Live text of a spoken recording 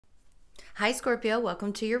Hi Scorpio,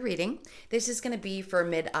 welcome to your reading. This is going to be for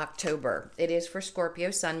mid-October. It is for Scorpio,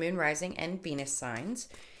 Sun, Moon, Rising, and Venus signs.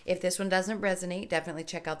 If this one doesn't resonate, definitely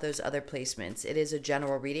check out those other placements. It is a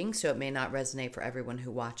general reading, so it may not resonate for everyone who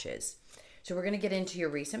watches. So we're going to get into your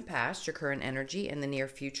recent past, your current energy, and the near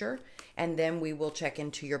future, and then we will check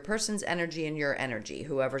into your person's energy and your energy,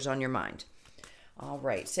 whoever's on your mind. All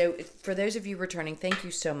right, so for those of you returning, thank you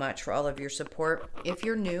so much for all of your support. If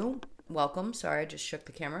you're new, welcome. Sorry, I just shook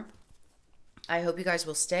the camera. I hope you guys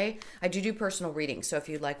will stay. I do personal readings, so if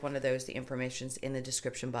you'd like one of those, the information's in the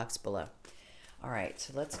description box below. All right,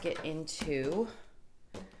 so let's get into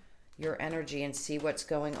your energy and see what's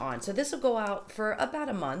going on. So this will go out for about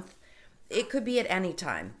a month. It could be at any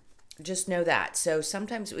time. Just know that. So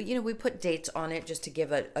sometimes, we put dates on it just to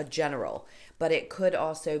give a general, but it could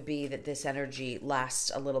also be that this energy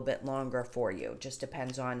lasts a little bit longer for you. Just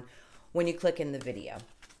depends on when you click in the video.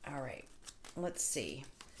 All right, let's see.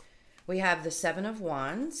 We have the Seven of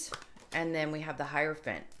Wands, and then we have the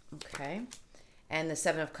Hierophant, okay? And the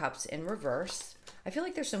Seven of Cups in reverse. I feel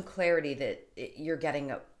like there's some clarity that you're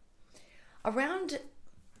getting around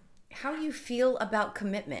how you feel about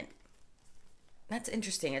commitment. That's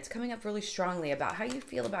interesting. It's coming up really strongly about how you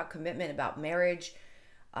feel about commitment, about marriage.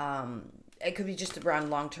 It could be just around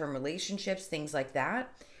long-term relationships, things like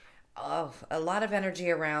that. Oh, a lot of energy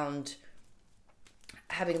around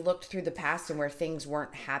having looked through the past and where things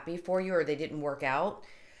weren't happy for you or they didn't work out,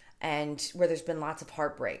 and where there's been lots of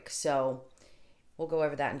heartbreak. So we'll go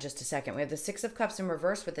over that in just a second. We have the Six of Cups in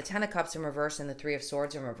reverse with the Ten of Cups in reverse and the Three of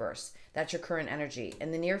Swords in reverse. That's your current energy.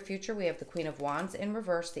 In the near future, we have the Queen of Wands in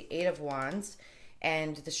reverse, the Eight of Wands,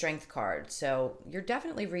 and the Strength card. So you're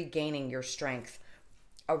definitely regaining your strength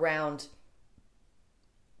around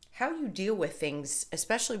how you deal with things,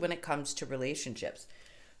 especially when it comes to relationships.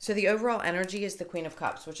 So the overall energy is the Queen of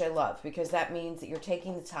Cups, which I love because that means that you're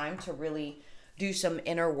taking the time to really do some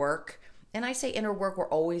inner work. And I say inner work, we're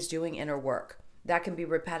always doing inner work. That can be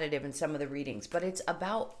repetitive in some of the readings, but it's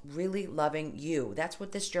about really loving you. That's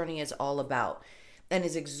what this journey is all about. And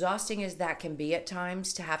as exhausting as that can be at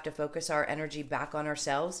times to have to focus our energy back on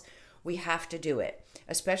ourselves, we have to do it,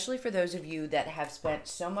 especially for those of you that have spent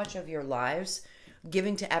so much of your lives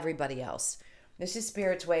giving to everybody else. This is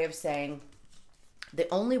Spirit's way of saying, the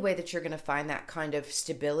only way that you're going to find that kind of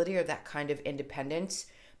stability or that kind of independence,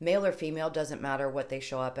 male or female, doesn't matter what they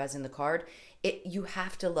show up as in the card, you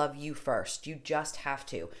have to love you first. You just have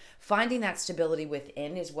to. Finding that stability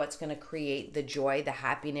within is what's going to create the joy, the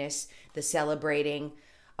happiness, the celebrating.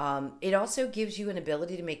 It also gives you an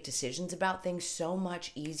ability to make decisions about things so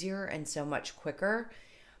much easier and so much quicker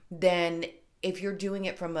than if you're doing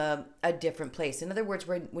it from a different place. In other words,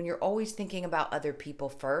 when you're always thinking about other people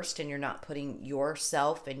first and you're not putting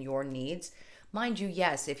yourself and your needs, mind you,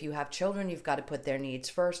 yes, if you have children, you've got to put their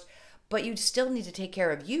needs first, but you still need to take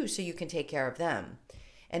care of you so you can take care of them.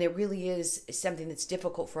 And it really is something that's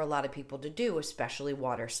difficult for a lot of people to do, especially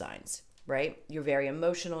water signs, right? You're very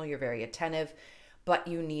emotional, you're very attentive, but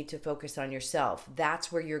you need to focus on yourself.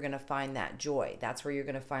 That's where you're going to find that joy. That's where you're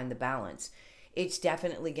going to find the balance. It's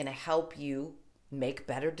definitely going to help you make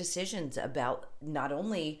better decisions about not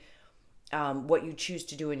only what you choose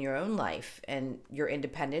to do in your own life and your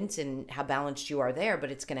independence and how balanced you are there, but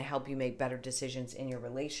it's going to help you make better decisions in your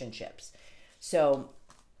relationships. So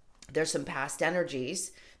there's some past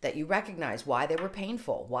energies that you recognize why they were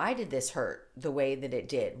painful. Why did this hurt the way that it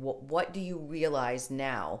did? What do you realize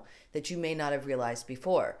now that you may not have realized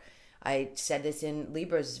before? I said this in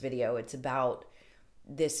Libra's video. It's about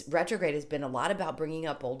this retrograde has been a lot about bringing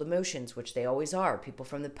up old emotions, which they always are. People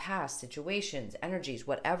from the past, situations, energies,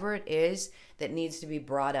 whatever it is that needs to be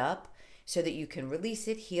brought up so that you can release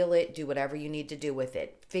it, heal it, do whatever you need to do with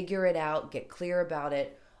it. Figure it out, get clear about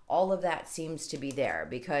it. All of that seems to be there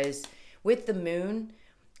because with the moon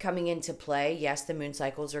coming into play, yes, the moon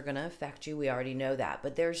cycles are going to affect you. We already know that.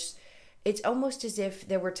 But it's almost as if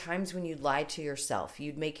there were times when you'd lie to yourself.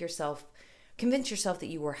 You'd convince yourself that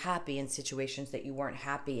you were happy in situations that you weren't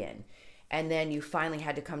happy in. And then you finally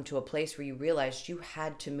had to come to a place where you realized you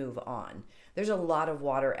had to move on. There's a lot of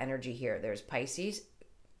water energy here. There's Pisces,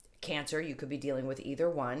 Cancer, you could be dealing with either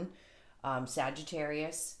one,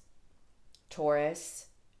 Sagittarius, Taurus,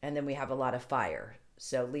 and then we have a lot of fire.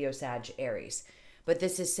 So Leo, Sag, Aries. But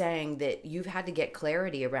this is saying that you've had to get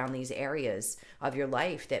clarity around these areas of your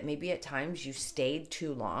life that maybe at times you stayed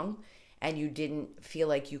too long and you didn't feel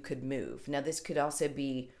like you could move. Now, this could also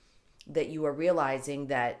be that you are realizing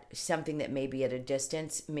that something that may be at a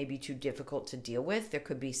distance may be too difficult to deal with. There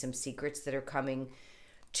could be some secrets that are coming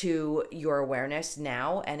to your awareness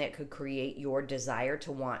now, and it could create your desire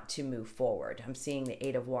to want to move forward. I'm seeing the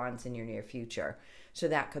Eight of Wands in your near future. So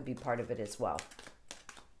that could be part of it as well.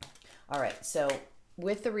 All right, so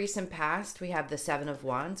with the recent past, we have the Seven of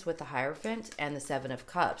Wands with the Hierophant and the Seven of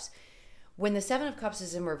Cups. When the Seven of Cups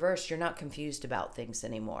is in reverse, you're not confused about things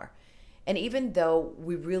anymore. And even though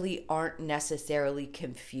we really aren't necessarily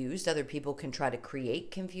confused, other people can try to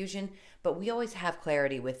create confusion, but we always have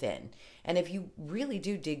clarity within. And if you really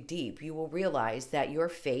do dig deep, you will realize that your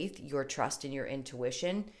faith, your trust, and your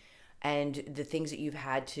intuition, and the things that you've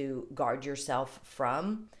had to guard yourself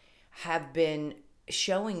from have been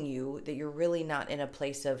showing you that you're really not in a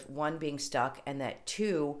place of, one, being stuck, and that,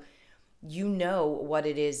 two, you know what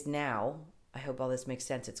it is now. I hope all this makes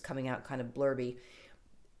sense. It's coming out kind of blurby.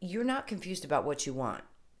 You're not confused about what you want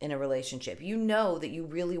in a relationship. You know that you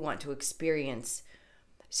really want to experience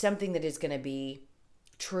something that is going to be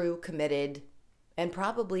true, committed, and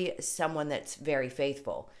probably someone that's very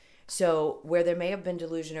faithful. So where there may have been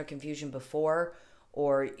delusion or confusion before,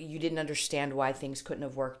 or you didn't understand why things couldn't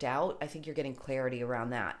have worked out, I think you're getting clarity around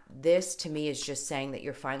that. This, to me, is just saying that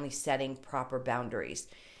you're finally setting proper boundaries.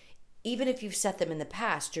 Even if you've set them in the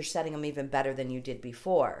past, you're setting them even better than you did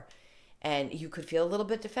before. And you could feel a little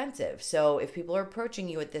bit defensive. So if people are approaching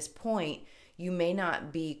you at this point, you may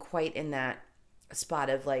not be quite in that spot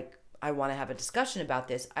of like, I want to have a discussion about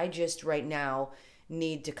this. I just right now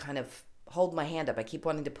need to kind of hold my hand up. I keep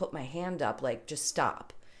wanting to put my hand up, like, just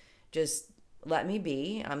stop. Just let me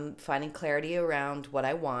be. I'm finding clarity around what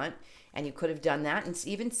I want. And you could have done that and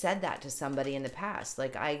even said that to somebody in the past.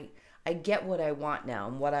 Like, I get what I want now,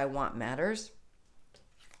 and what I want matters.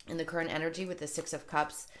 In the current energy with the Six of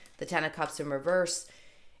Cups, the Ten of Cups in reverse,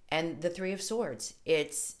 and the Three of Swords,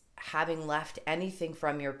 it's having left anything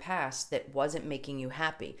from your past that wasn't making you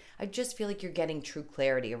happy. I just feel like you're getting true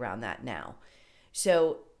clarity around that now.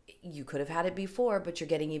 So you could have had it before, but you're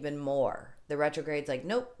getting even more. The retrograde's like,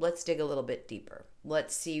 nope, let's dig a little bit deeper.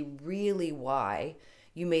 Let's see really why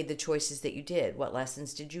you made the choices that you did. What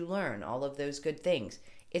lessons did you learn? All of those good things.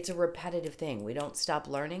 It's a repetitive thing. We don't stop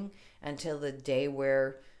learning until the day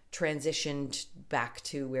we're transitioned back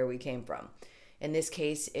to where we came from. In this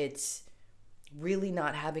case, it's really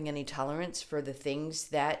not having any tolerance for the things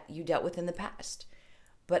that you dealt with in the past.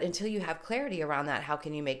 But until you have clarity around that, how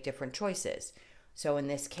can you make different choices? So in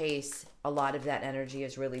this case, a lot of that energy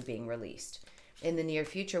is really being released. In the near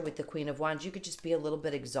future with the Queen of Wands, you could just be a little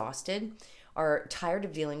bit exhausted or tired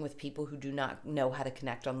of dealing with people who do not know how to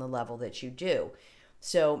connect on the level that you do.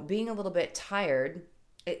 So being a little bit tired,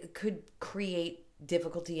 it could create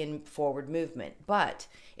difficulty in forward movement. But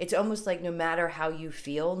it's almost like no matter how you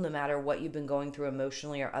feel, no matter what you've been going through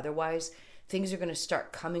emotionally or otherwise, things are going to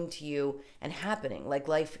start coming to you and happening. Like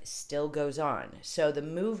life still goes on. So the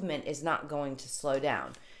movement is not going to slow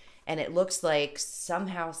down. And it looks like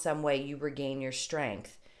somehow, some way you regain your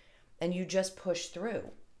strength and you just push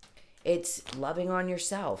through. It's loving on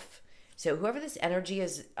yourself. So whoever this energy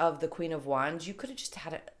is of the Queen of Wands, you could have just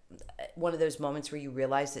had one of those moments where you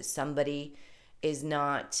realize that somebody is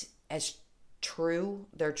not as true.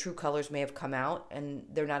 Their true colors may have come out and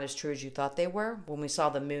they're not as true as you thought they were. When we saw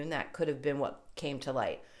the moon, that could have been what came to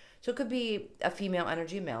light. So it could be a female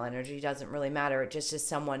energy, male energy, doesn't really matter. It just is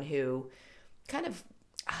someone who kind of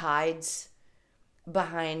hides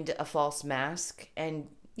behind a false mask. And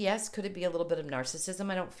yes, could it be a little bit of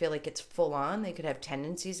narcissism? I don't feel like it's full on. They could have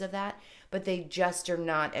tendencies of that, but they just are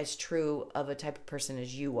not as true of a type of person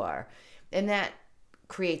as you are. And that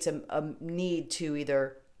creates a need to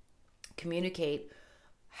either communicate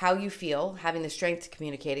how you feel, having the strength to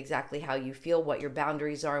communicate exactly how you feel, what your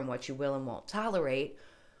boundaries are and what you will and won't tolerate.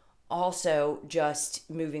 Also, just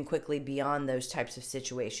moving quickly beyond those types of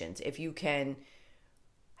situations. If you can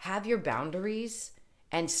have your boundaries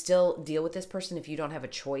and still deal with this person, if you don't have a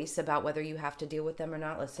choice about whether you have to deal with them or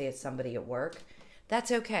not, let's say it's somebody at work,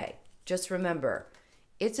 that's okay. Just remember,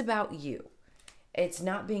 it's about you. It's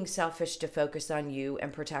not being selfish to focus on you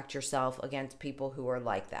and protect yourself against people who are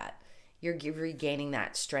like that. You're regaining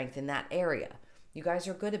that strength in that area. You guys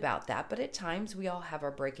are good about that, but at times we all have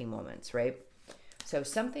our breaking moments, right? So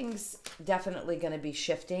something's definitely going to be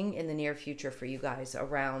shifting in the near future for you guys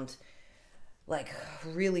around like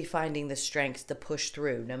really finding the strength to push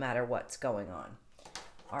through no matter what's going on.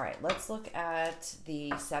 All right, let's look at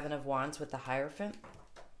the Seven of Wands with the Hierophant.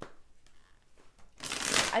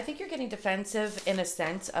 I think you're getting defensive in a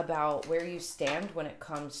sense about where you stand when it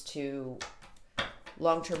comes to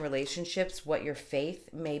long-term relationships, what your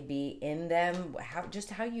faith may be in them,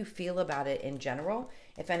 how you feel about it in general.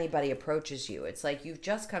 If anybody approaches you, it's like you've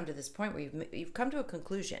just come to this point where you've come to a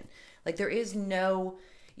conclusion. Like there is no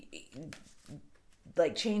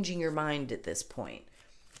like changing your mind at this point.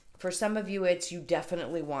 For some of you, it's you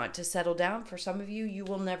definitely want to settle down. For some of you, you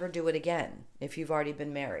will never do it again if you've already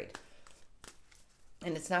been married.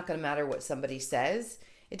 And it's not going to matter what somebody says.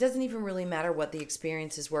 It doesn't even really matter what the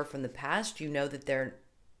experiences were from the past. You know that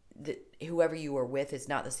whoever you were with is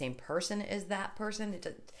not the same person as that person.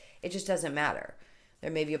 It just doesn't matter.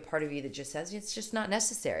 There may be a part of you that just says it's just not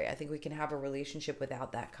necessary. I think we can have a relationship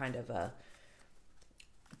without that kind of a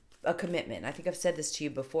commitment. I think I've said this to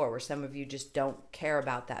you before, where some of you just don't care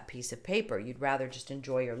about that piece of paper. You'd rather just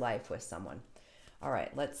enjoy your life with someone. All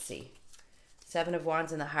right, let's see. 7 of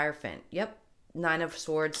Wands and the Hierophant. Yep, 9 of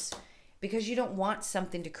Swords. Because you don't want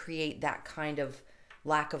something to create that kind of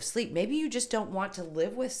lack of sleep. Maybe you just don't want to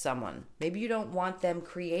live with someone. Maybe you don't want them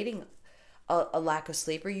creating a lack of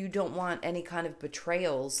sleep, or you don't want any kind of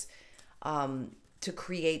betrayals to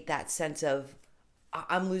create that sense of,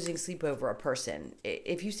 I'm losing sleep over a person.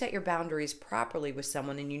 If you set your boundaries properly with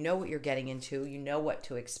someone and you know what you're getting into, you know what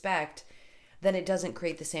to expect, then it doesn't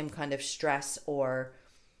create the same kind of stress or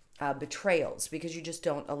betrayals, because you just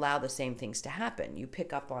don't allow the same things to happen. You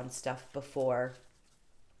pick up on stuff before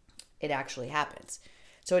it actually happens.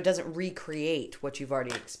 So it doesn't recreate what you've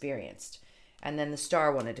already experienced. And then the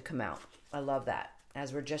Star wanted to come out. I love that,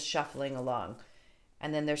 as we're just shuffling along.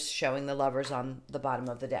 And then they're showing the Lovers on the bottom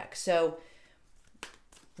of the deck. So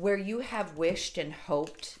where you have wished and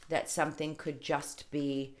hoped that something could just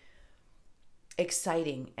be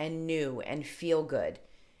exciting and new and feel good,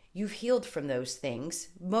 you've healed from those things.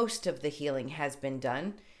 Most of the healing has been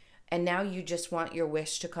done. And now you just want your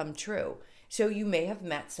wish to come true. So you may have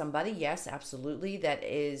met somebody, yes, absolutely, that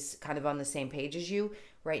is kind of on the same page as you.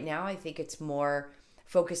 Right now, I think it's more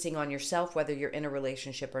focusing on yourself, whether you're in a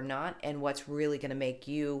relationship or not, and what's really going to make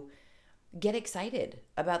you get excited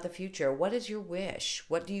about the future. What is your wish?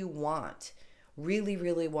 What do you want? Really,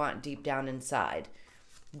 really want deep down inside.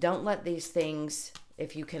 Don't let these things,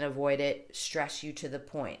 if you can avoid it, stress you to the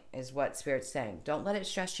point, is what Spirit's saying. Don't let it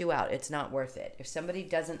stress you out. It's not worth it. If somebody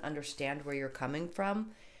doesn't understand where you're coming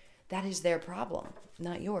from, that is their problem,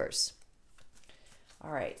 not yours.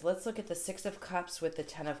 All right, let's look at the 6 of Cups with the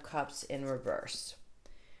 10 of Cups in reverse.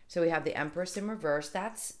 So we have the Empress in reverse.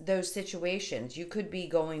 That's those situations. You could be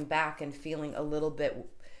going back and feeling a little bit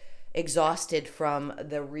exhausted from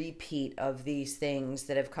the repeat of these things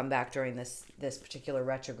that have come back during this particular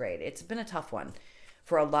retrograde. It's been a tough one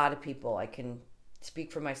for a lot of people. I can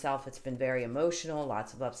speak for myself. It's been very emotional,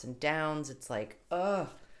 lots of ups and downs. It's like,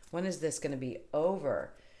 when is this going to be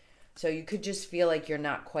over? So you could just feel like you're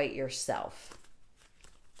not quite yourself.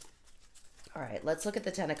 All right, let's look at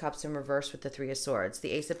the 10 of Cups in reverse with the 3 of Swords,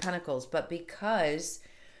 the Ace of Pentacles. But because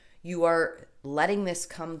you are letting this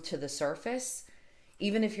come to the surface,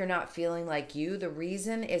 even if you're not feeling like you, the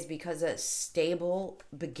reason is because a stable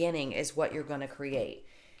beginning is what you're going to create.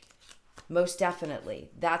 Most definitely.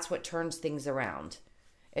 That's what turns things around.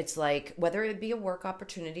 It's like, whether it be a work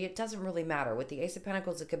opportunity, it doesn't really matter. With the Ace of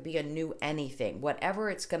Pentacles, it could be a new anything. Whatever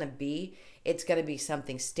it's going to be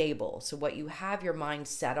something stable. So what you have your mind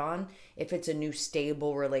set on, if it's a new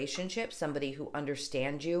stable relationship, somebody who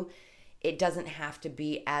understands you, it doesn't have to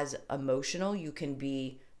be as emotional. You can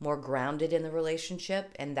be more grounded in the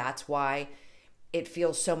relationship, and that's why it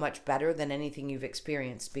feels so much better than anything you've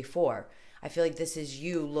experienced before. I feel like this is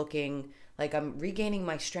you looking like, I'm regaining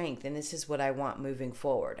my strength, and this is what I want moving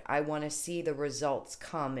forward. I want to see the results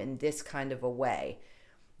come in this kind of a way.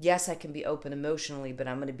 Yes, I can be open emotionally, but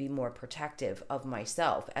I'm going to be more protective of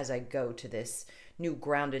myself as I go to this new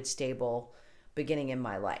grounded, stable beginning in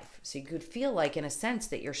my life. So you could feel like, in a sense,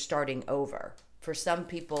 that you're starting over. For some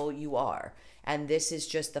people, you are. And this is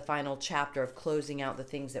just the final chapter of closing out the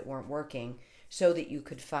things that weren't working so that you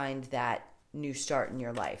could find that new start in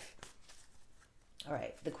your life. All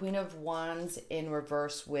right, the Queen of Wands in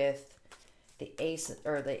reverse with the Ace,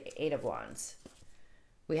 or the 8 of Wands.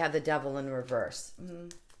 We have the Devil in reverse.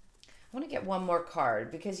 I want to get one more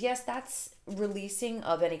card, because yes, that's releasing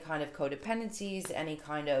of any kind of codependencies, any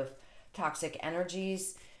kind of toxic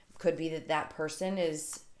energies. Could be that that person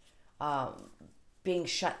is being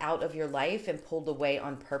shut out of your life and pulled away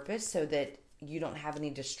on purpose so that you don't have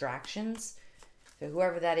any distractions. So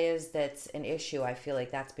whoever that is that's an issue, I feel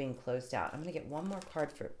like that's being closed out. I'm going to get one more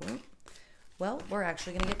card for... Well, we're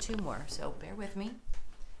actually going to get 2 more, so bear with me.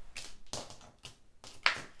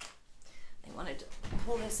 They wanted to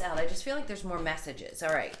pull this out. I just feel like there's more messages.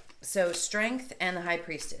 All right, so Strength and the High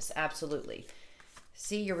Priestess, absolutely.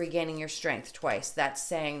 See, you're regaining your strength twice. That's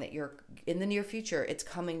saying that you're, in the near future, it's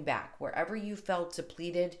coming back. Wherever you felt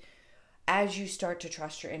depleted, as you start to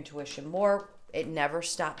trust your intuition more, it never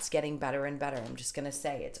stops getting better and better. I'm just going to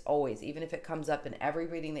say, it's always, even if it comes up in every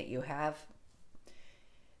reading that you have,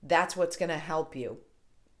 that's what's going to help you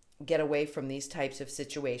get away from these types of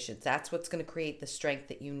situations. That's what's going to create the strength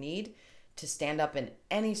that you need to stand up in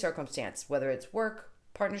any circumstance, whether it's work,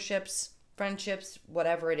 partnerships, friendships,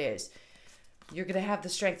 whatever it is. You're going to have the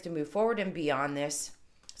strength to move forward and beyond this.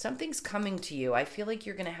 Something's coming to you. I feel like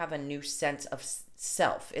you're going to have a new sense of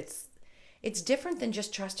self. It's different than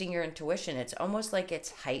just trusting your intuition. It's almost like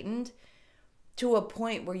it's heightened to a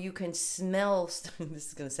point where you can smell, this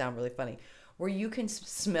is going to sound really funny, where you can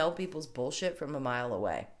smell people's bullshit from a mile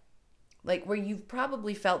away. Like where you've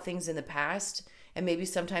probably felt things in the past and maybe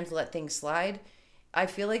sometimes let things slide. I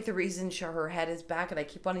feel like the reason her head is back and I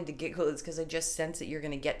keep wanting to giggle is because I just sense that you're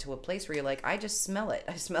going to get to a place where you're like, I just smell it.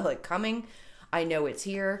 I smell it coming. I know it's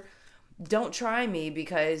here. Don't try me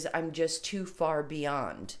because I'm just too far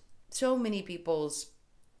beyond. So many people's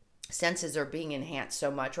senses are being enhanced so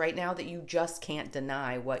much right now that you just can't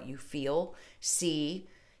deny what you feel, see,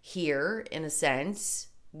 hear, in a sense,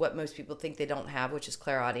 what most people think they don't have, which is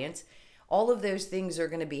clairaudience. All of those things are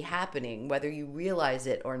going to be happening whether you realize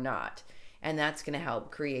it or not. And that's going to help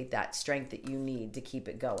create that strength that you need to keep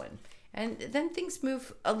it going. And then things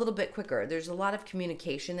move a little bit quicker. There's a lot of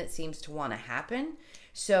communication that seems to want to happen.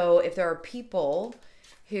 So if there are people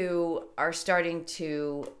who are starting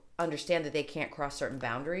to understand that they can't cross certain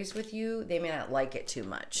boundaries with you, they may not like it too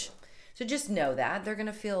much. So just know that. They're going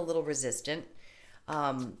to feel a little resistant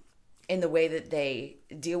in the way that they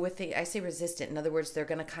deal with it. I say resistant. In other words, they're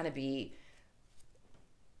going to be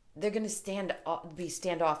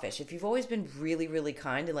standoffish. If you've always been really, really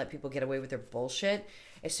kind and let people get away with their bullshit,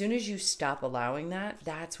 as soon as you stop allowing that,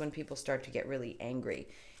 that's when people start to get really angry.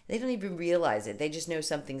 They don't even realize it. They just know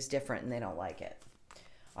something's different and they don't like it.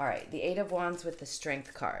 All right, the Eight of Wands with the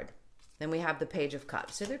Strength card. Then we have the Page of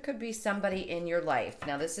Cups. So there could be somebody in your life.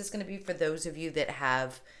 Now, this is going to be for those of you that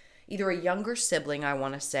have either a younger sibling, I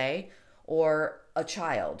want to say, or a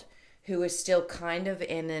child who is still kind of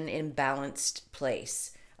in an imbalanced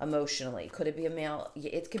place emotionally. Could it be a male?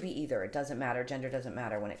 It could be either. It doesn't matter. Gender doesn't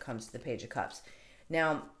matter when it comes to the Page of Cups.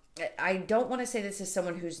 Now, I don't want to say this is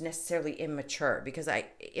someone who's necessarily immature, because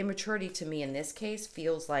immaturity to me in this case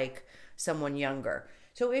feels like someone younger.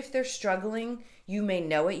 So if they're struggling, you may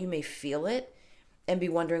know it, you may feel it, and be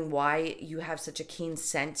wondering why you have such a keen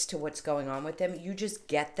sense to what's going on with them. You just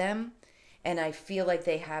get them, and I feel like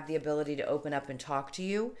they have the ability to open up and talk to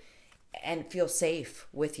you and feel safe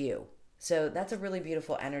with you. So that's a really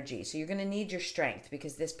beautiful energy. So you're going to need your strength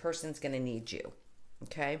because this person's going to need you.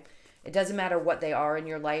 Okay? It doesn't matter what they are in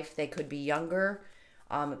your life. They could be younger.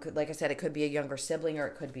 Like I said, it could be a younger sibling or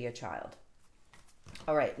it could be a child.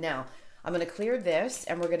 All right. Now, I'm going to clear this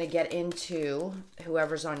and we're going to get into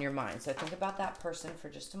whoever's on your mind. So think about that person for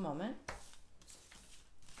just a moment.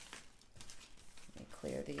 Let me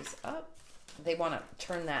clear these up. They want to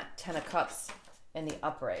turn that 10 of Cups in the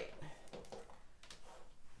upright.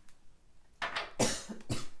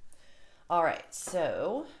 All right,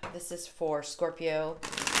 so this is for Scorpio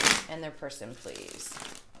and their person, please.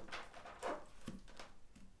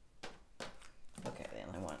 Okay, they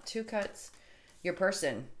only want 2 cuts. Your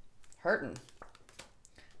person, hurting.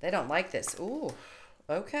 They don't like this. Ooh,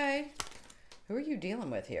 okay. Who are you dealing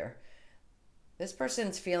with here? This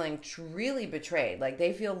person's feeling really betrayed. Like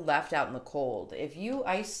they feel left out in the cold. If you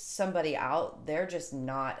ice somebody out, they're just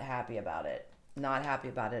not happy about it. Not happy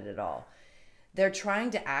about it at all. They're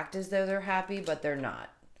trying to act as though they're happy, but they're not.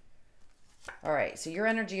 All right, so your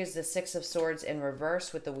energy is the 6 of Swords in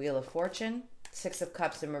reverse with the Wheel of Fortune, 6 of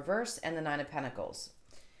Cups in reverse, and the 9 of Pentacles.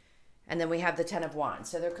 And then we have the 10 of Wands.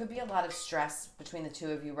 So there could be a lot of stress between the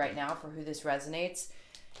two of you right now for who this resonates.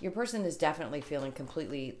 Your person is definitely feeling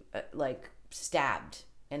completely like stabbed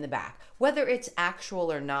in the back. Whether it's actual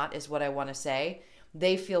or not is what I want to say.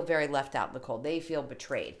 They feel very left out in the cold. They feel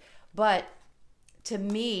betrayed. But to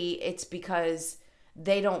me, it's because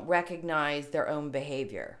they don't recognize their own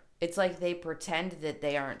behavior. It's like they pretend that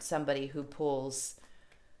they aren't somebody who pulls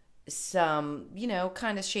some,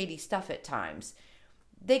 kind of shady stuff at times.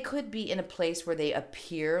 They could be in a place where they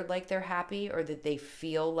appear like they're happy or that they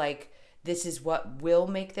feel like this is what will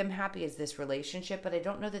make them happy is this relationship, but I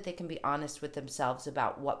don't know that they can be honest with themselves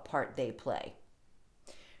about what part they play.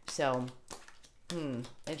 So,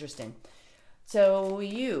 interesting. So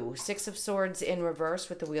you, 6 of Swords in reverse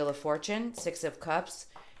with the Wheel of Fortune, 6 of Cups,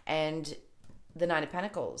 and the 9 of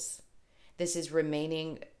Pentacles. This is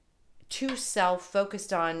remaining too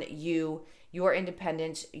self-focused on you, your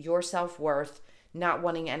independence, your self-worth, not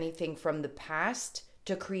wanting anything from the past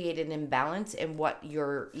to create an imbalance in what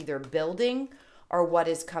you're either building or what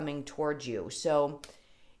is coming towards you. So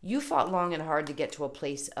you fought long and hard to get to a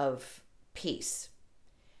place of peace.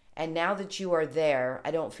 And now that you are there,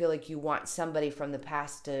 I don't feel like you want somebody from the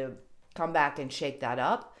past to come back and shake that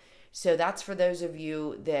up. So that's for those of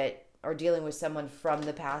you that are dealing with someone from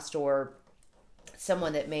the past, or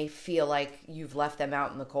someone that may feel like you've left them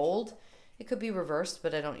out in the cold. It could be reversed,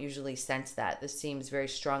 but I don't usually sense that. This seems very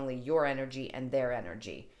strongly your energy and their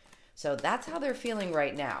energy. So that's how they're feeling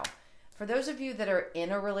right now. For those of you that are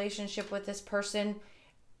in a relationship with this person,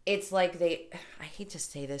 it's like I hate to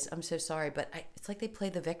say this, I'm so sorry, but it's like they play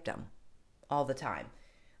the victim all the time.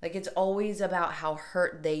 Like it's always about how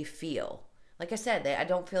hurt they feel. Like I said, I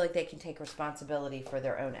don't feel like they can take responsibility for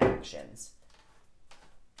their own actions.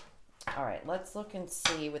 All right, let's look and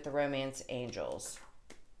see with the romance angels.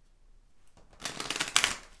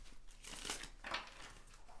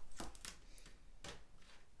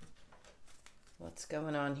 What's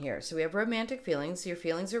going on here? So we have romantic feelings. Your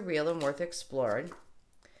feelings are real and worth exploring.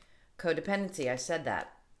 Codependency, I said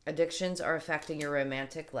that. Addictions are affecting your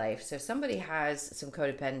romantic life. So somebody has some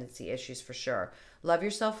codependency issues for sure. Love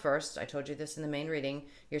yourself first. I told you this in the main reading.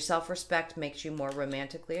 Your self-respect makes you more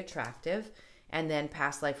romantically attractive. And then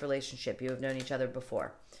past life relationship. You have known each other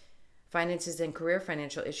before. Finances and career.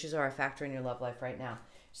 Financial issues are a factor in your love life right now.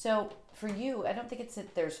 So for you, I don't think it's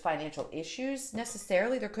that there's financial issues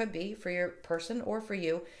necessarily. There could be for your person or for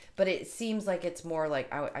you, but it seems like it's more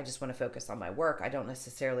like I just want to focus on my work. I don't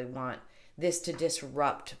necessarily want this to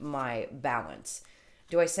disrupt my balance.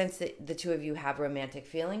 Do I sense that the two of you have romantic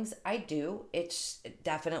feelings? I do. It's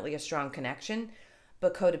definitely a strong connection,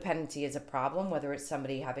 but codependency is a problem, whether it's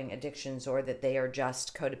somebody having addictions or that they are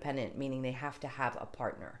just codependent, meaning they have to have a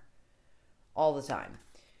partner all the time.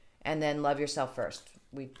 And then love yourself first.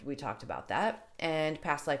 We talked about that. And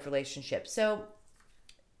past life relationship. So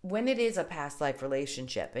when it is a past life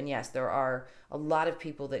relationship, and yes, there are a lot of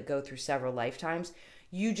people that go through several lifetimes,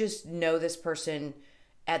 you just know this person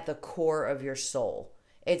at the core of your soul.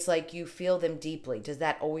 It's like you feel them deeply. Does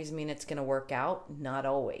that always mean it's going to work out? Not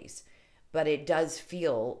always. But it does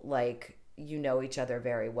feel like you know each other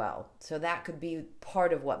very well. So that could be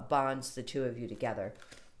part of what bonds the two of you together.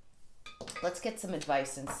 Let's get some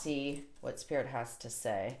advice and see what Spirit has to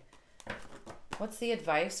say. What's the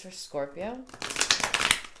advice for Scorpio?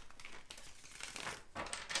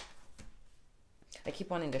 I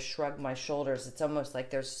keep wanting to shrug my shoulders. It's almost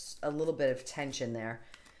like there's a little bit of tension there.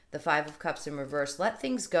 The Five of Cups in reverse. Let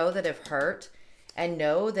things go that have hurt and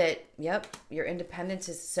know that, yep, your independence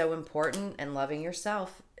is so important and loving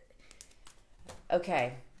yourself.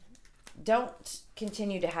 Okay. Don't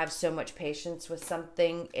continue to have so much patience with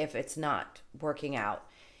something if it's not working out.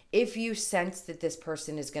 If you sense that this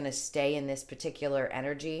person is going to stay in this particular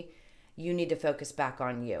energy, you need to focus back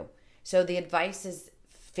on you. So the advice is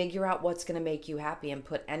figure out what's going to make you happy and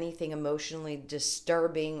put anything emotionally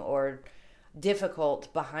disturbing or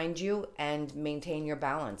difficult behind you and maintain your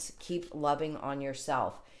balance. Keep loving on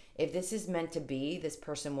yourself. If this is meant to be, this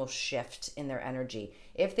person will shift in their energy.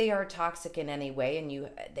 If they are toxic in any way and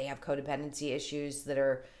they have codependency issues that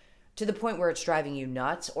are to the point where it's driving you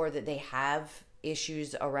nuts, or that they have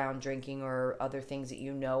issues around drinking or other things that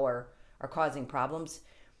you know are causing problems,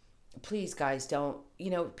 please guys don't,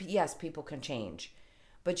 yes, people can change,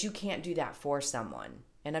 but you can't do that for someone.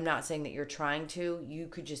 And I'm not saying that you're trying to. You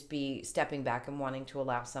could just be stepping back and wanting to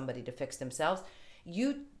allow somebody to fix themselves.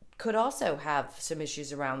 You could also have some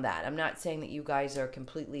issues around that. I'm not saying that you guys are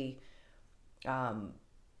completely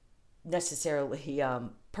necessarily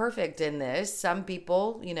perfect in this. Some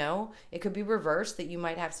people, it could be reversed, that you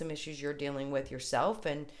might have some issues you're dealing with yourself,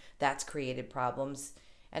 and that's created problems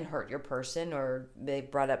and hurt your person, or they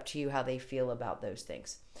brought up to you how they feel about those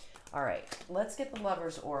things. All right, let's get the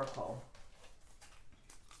Lover's Oracle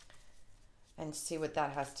and see what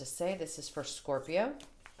that has to say. This is for Scorpio.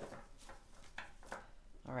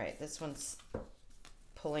 All right, this one's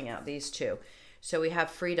pulling out these two. So we have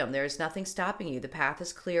freedom. There is nothing stopping you. The path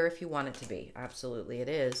is clear if you want it to be. Absolutely, it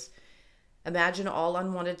is. Imagine all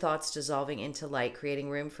unwanted thoughts dissolving into light, creating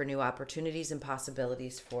room for new opportunities and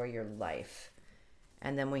possibilities for your life.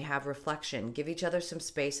 And then we have reflection. Give each other some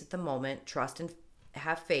space at the moment. Trust and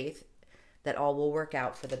have faith that all will work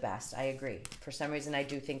out for the best. I agree. For some reason, I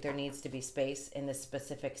do think there needs to be space in this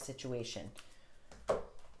specific situation.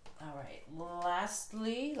 All right,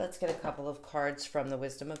 lastly, let's get a couple of cards from the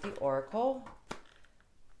Wisdom of the Oracle.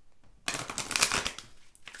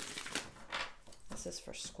 This is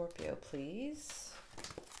for Scorpio, please.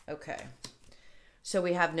 Okay, so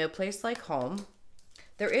we have no place like home.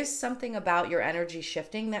 There is something about your energy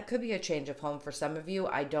shifting. That could be a change of home for some of you.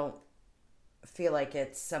 I don't feel like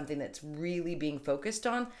it's something that's really being focused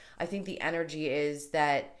on. I think the energy is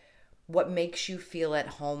that what makes you feel at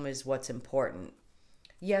home is what's important.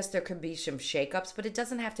 Yes, there could be some shakeups, but it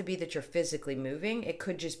doesn't have to be that you're physically moving. It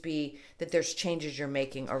could just be that there's changes you're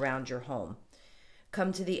making around your home.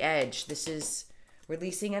 come to the edge. This is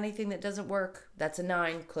releasing anything that doesn't work. That's a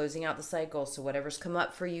 9, closing out the cycle. So whatever's come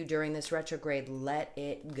up for you during this retrograde, let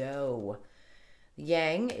it go.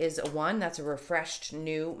 Yang is a 1. That's a refreshed,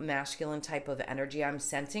 new, masculine type of energy I'm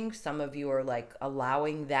sensing. Some of you are like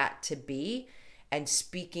allowing that to be and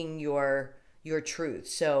speaking your truth.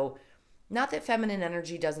 So not that feminine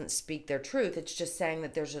energy doesn't speak their truth. It's just saying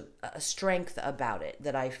that there's a strength about it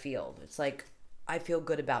that I feel. It's like, I feel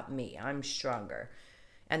good about me. I'm stronger.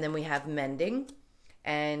 And then we have mending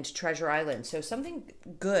and Treasure Island. So something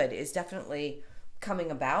good is definitely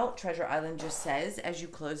coming about. Treasure Island just says, as you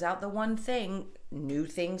close out the one thing, new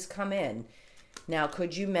things come in. Now,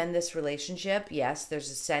 could you mend this relationship? Yes, there's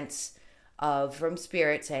a sense of, from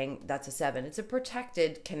Spirit, saying that's a 7. It's a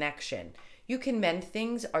protected connection. You can mend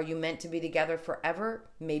things. Are you meant to be together forever?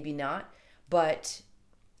 Maybe not. But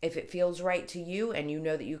if it feels right to you and you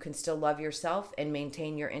know that you can still love yourself and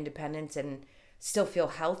maintain your independence and still feel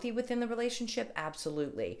healthy within the relationship,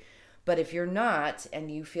 absolutely. But if you're not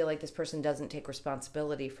and you feel like this person doesn't take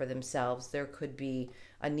responsibility for themselves, there could be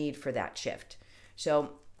a need for that shift.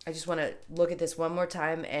 So I just want to look at this one more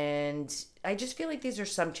time, and I just feel like these are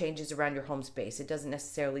some changes around your home space. It doesn't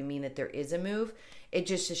necessarily mean that there is a move. It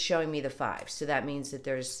just is showing me the 5. So that means that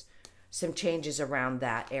there's some changes around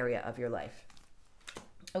that area of your life.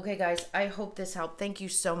 Okay, guys, I hope this helped. Thank you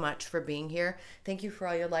so much for being here. Thank you for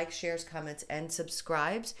all your likes, shares, comments, and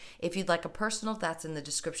subscribes. If you'd like a personal, that's in the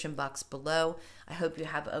description box below. I hope you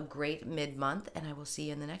have a great mid-month, and I will see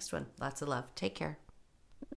you in the next one. Lots of love. Take care.